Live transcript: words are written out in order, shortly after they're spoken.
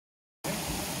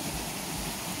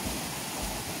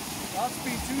Well, it's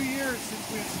been 2 years since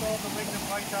we installed the lignum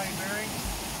vitae bearing.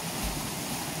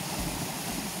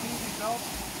 See these belts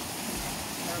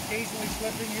are occasionally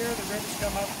slipping here. The rivets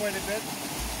come up quite a bit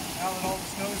now that all the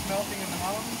snow is melting in the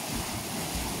mountains.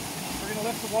 We're going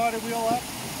to lift the water wheel up.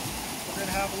 We're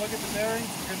going to have a look at the bearings.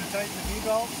 We're going to tighten the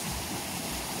V-belts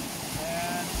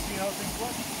and see how things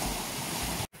look.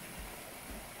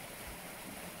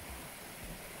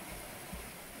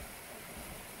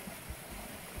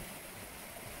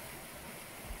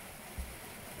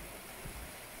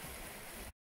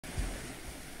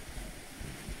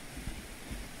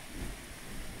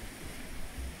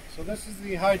 So this is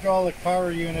the hydraulic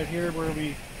power unit here where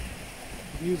we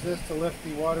use this to lift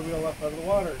the water wheel up out of the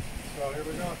water. So here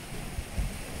we go.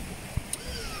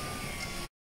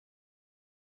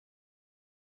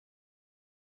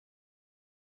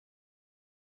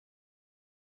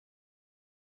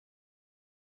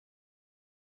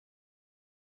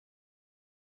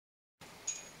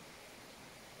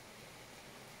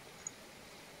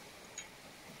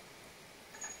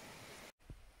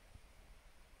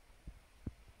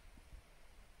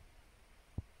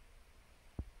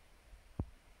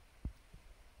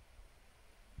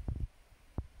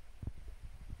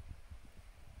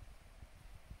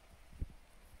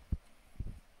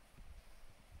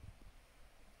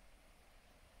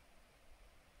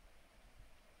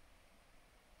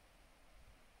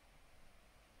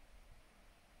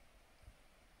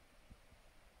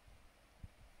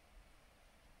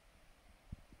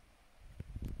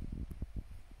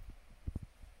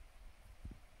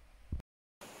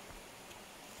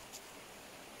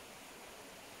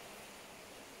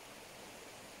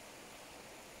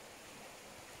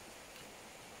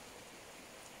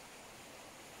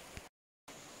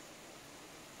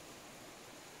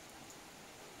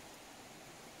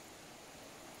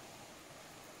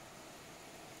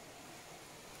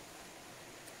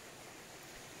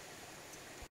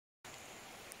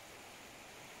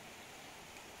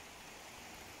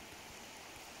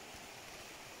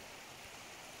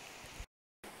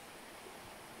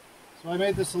 So I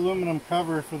made this aluminum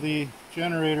cover for the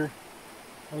generator.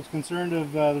 I was concerned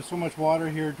of there's so much water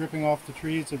here dripping off the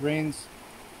trees. It rains.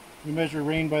 We measure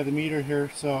rain by the meter here,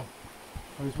 so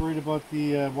I was worried about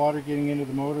the water getting into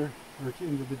the motor or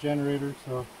into the generator.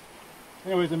 So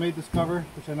anyways, I made this cover,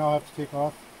 which I now have to take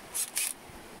off.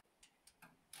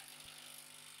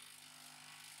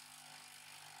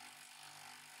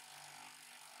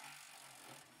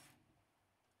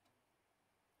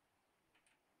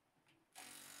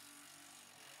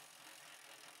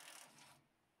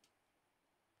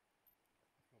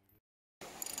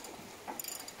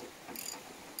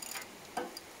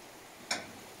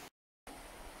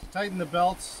 To tighten the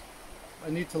belts, I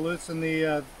need to loosen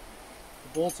the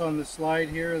bolts on the slide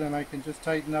here, then I can just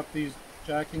tighten up these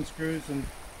jacking screws and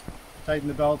tighten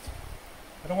the belt.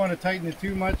 I don't want to tighten it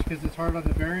too much because it's hard on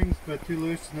the bearings, but too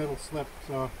loose and it'll slip,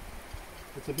 so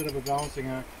it's a bit of a balancing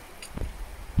act.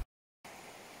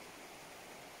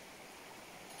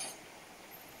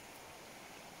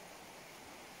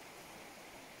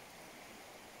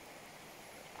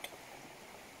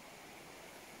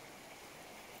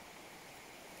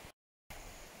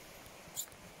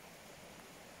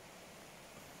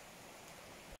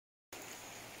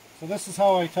 So this is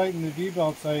how I tighten the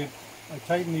V-belts. I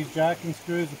tighten these jacking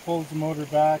screws. It pulls the motor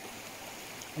back.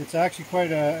 It's actually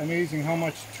quite amazing how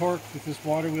much torque that this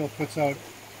water wheel puts out.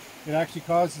 It actually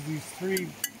causes these 3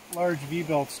 large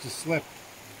V-belts to slip.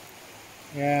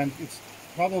 And it's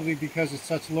probably because it's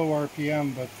such low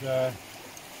RPM, but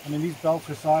I mean, these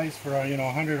belts are sized for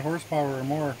 100 horsepower or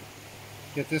more.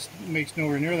 Yet this makes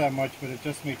nowhere near that much, but it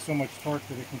just makes so much torque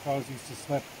that it can cause these to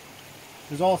slip.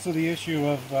 There's also the issue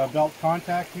of belt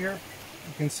contact here.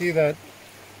 You can see that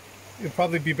it would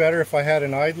probably be better if I had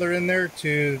an idler in there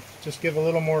to just give a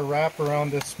little more wrap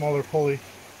around this smaller pulley.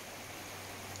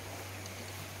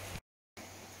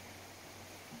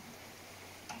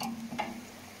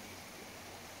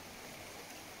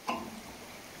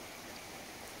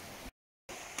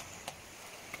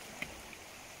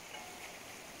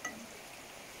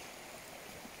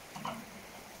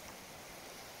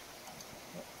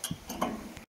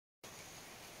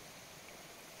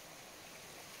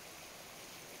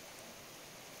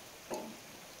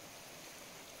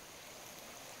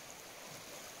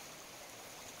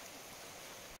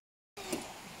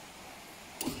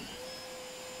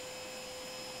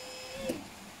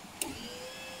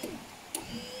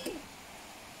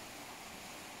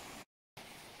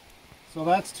 So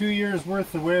that's 2 years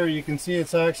worth of wear. You can see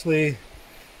it's actually,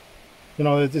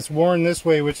 it's worn this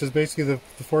way, which is basically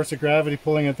the force of gravity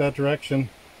pulling it that direction.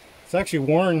 It's actually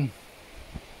worn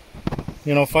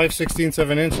you know, 5/16 of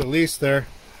an inch at least there.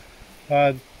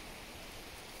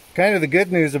 Kind of the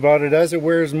good news about it, as it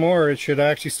wears more, it should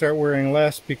actually start wearing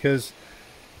less, because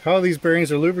how these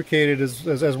bearings are lubricated is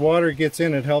as water gets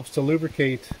in, it helps to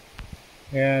lubricate.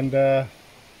 And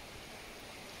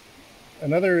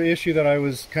another issue that I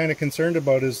was kind of concerned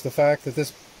about is the fact that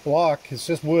this block is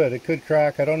just wood. It could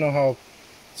crack. I don't know how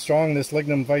strong this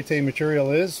lignum vitae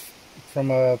material is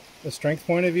from a strength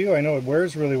point of view. I know it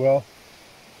wears really well,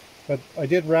 but I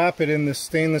did wrap it in this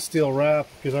stainless steel wrap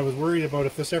because I was worried about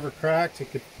if this ever cracked,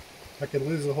 I could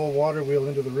lose the whole water wheel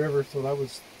into the river. So that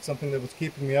was something that was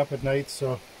keeping me up at night.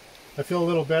 So I feel a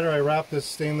little better. I wrapped this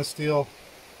stainless steel.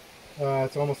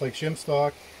 It's almost like shim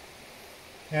stock.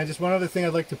 And just one other thing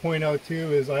I'd like to point out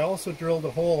too is I also drilled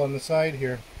a hole on the side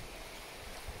here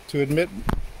to admit,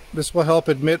 this will help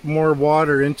admit more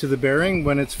water into the bearing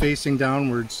when it's facing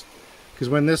downwards. Because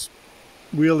when this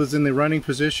wheel is in the running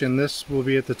position, this will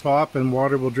be at the top and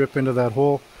water will drip into that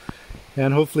hole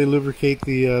and hopefully lubricate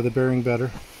the bearing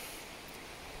better.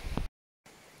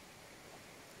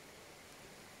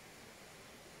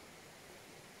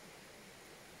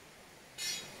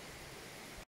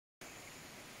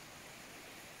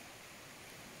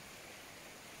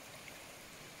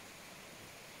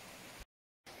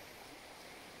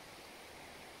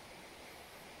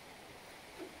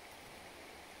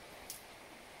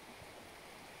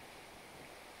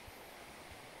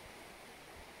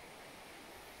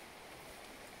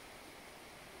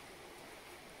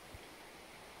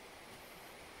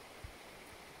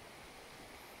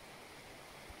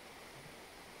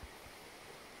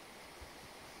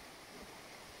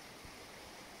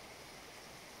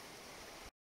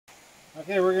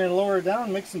 Okay, we're going to lower it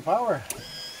down, make some power.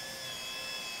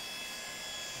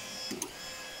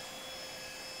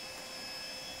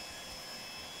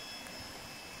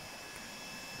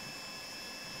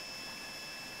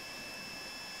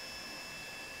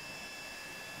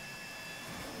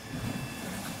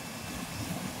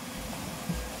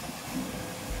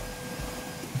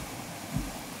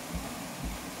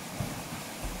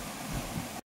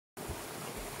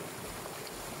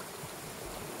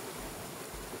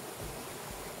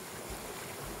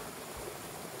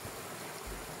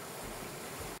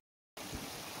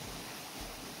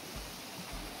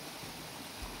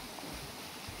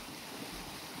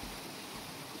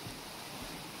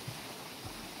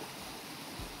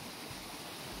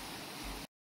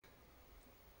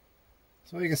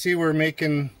 So you can see we're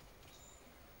making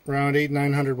around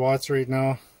 800-900 watts right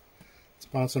now. It's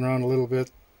bouncing around a little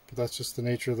bit, but that's just the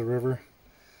nature of the river.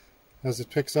 As it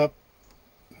picks up,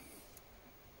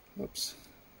 oops,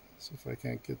 see if I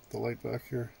can't get the light back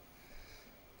here.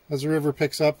 As the river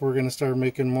picks up, we're going to start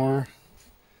making more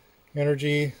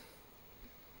energy. It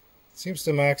seems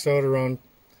to max out around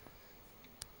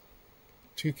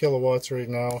 2 kilowatts right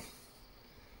now,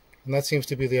 and that seems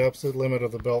to be the absolute limit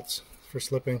of the belts for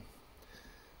slipping.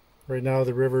 Right now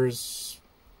the river's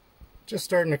just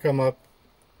starting to come up.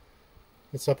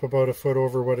 It's up about a foot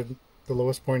over what the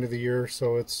lowest point of the year,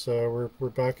 so it's we're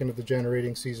back into the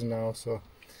generating season now. So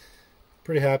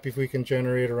pretty happy if we can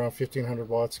generate around 1500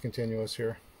 watts continuous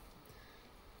here.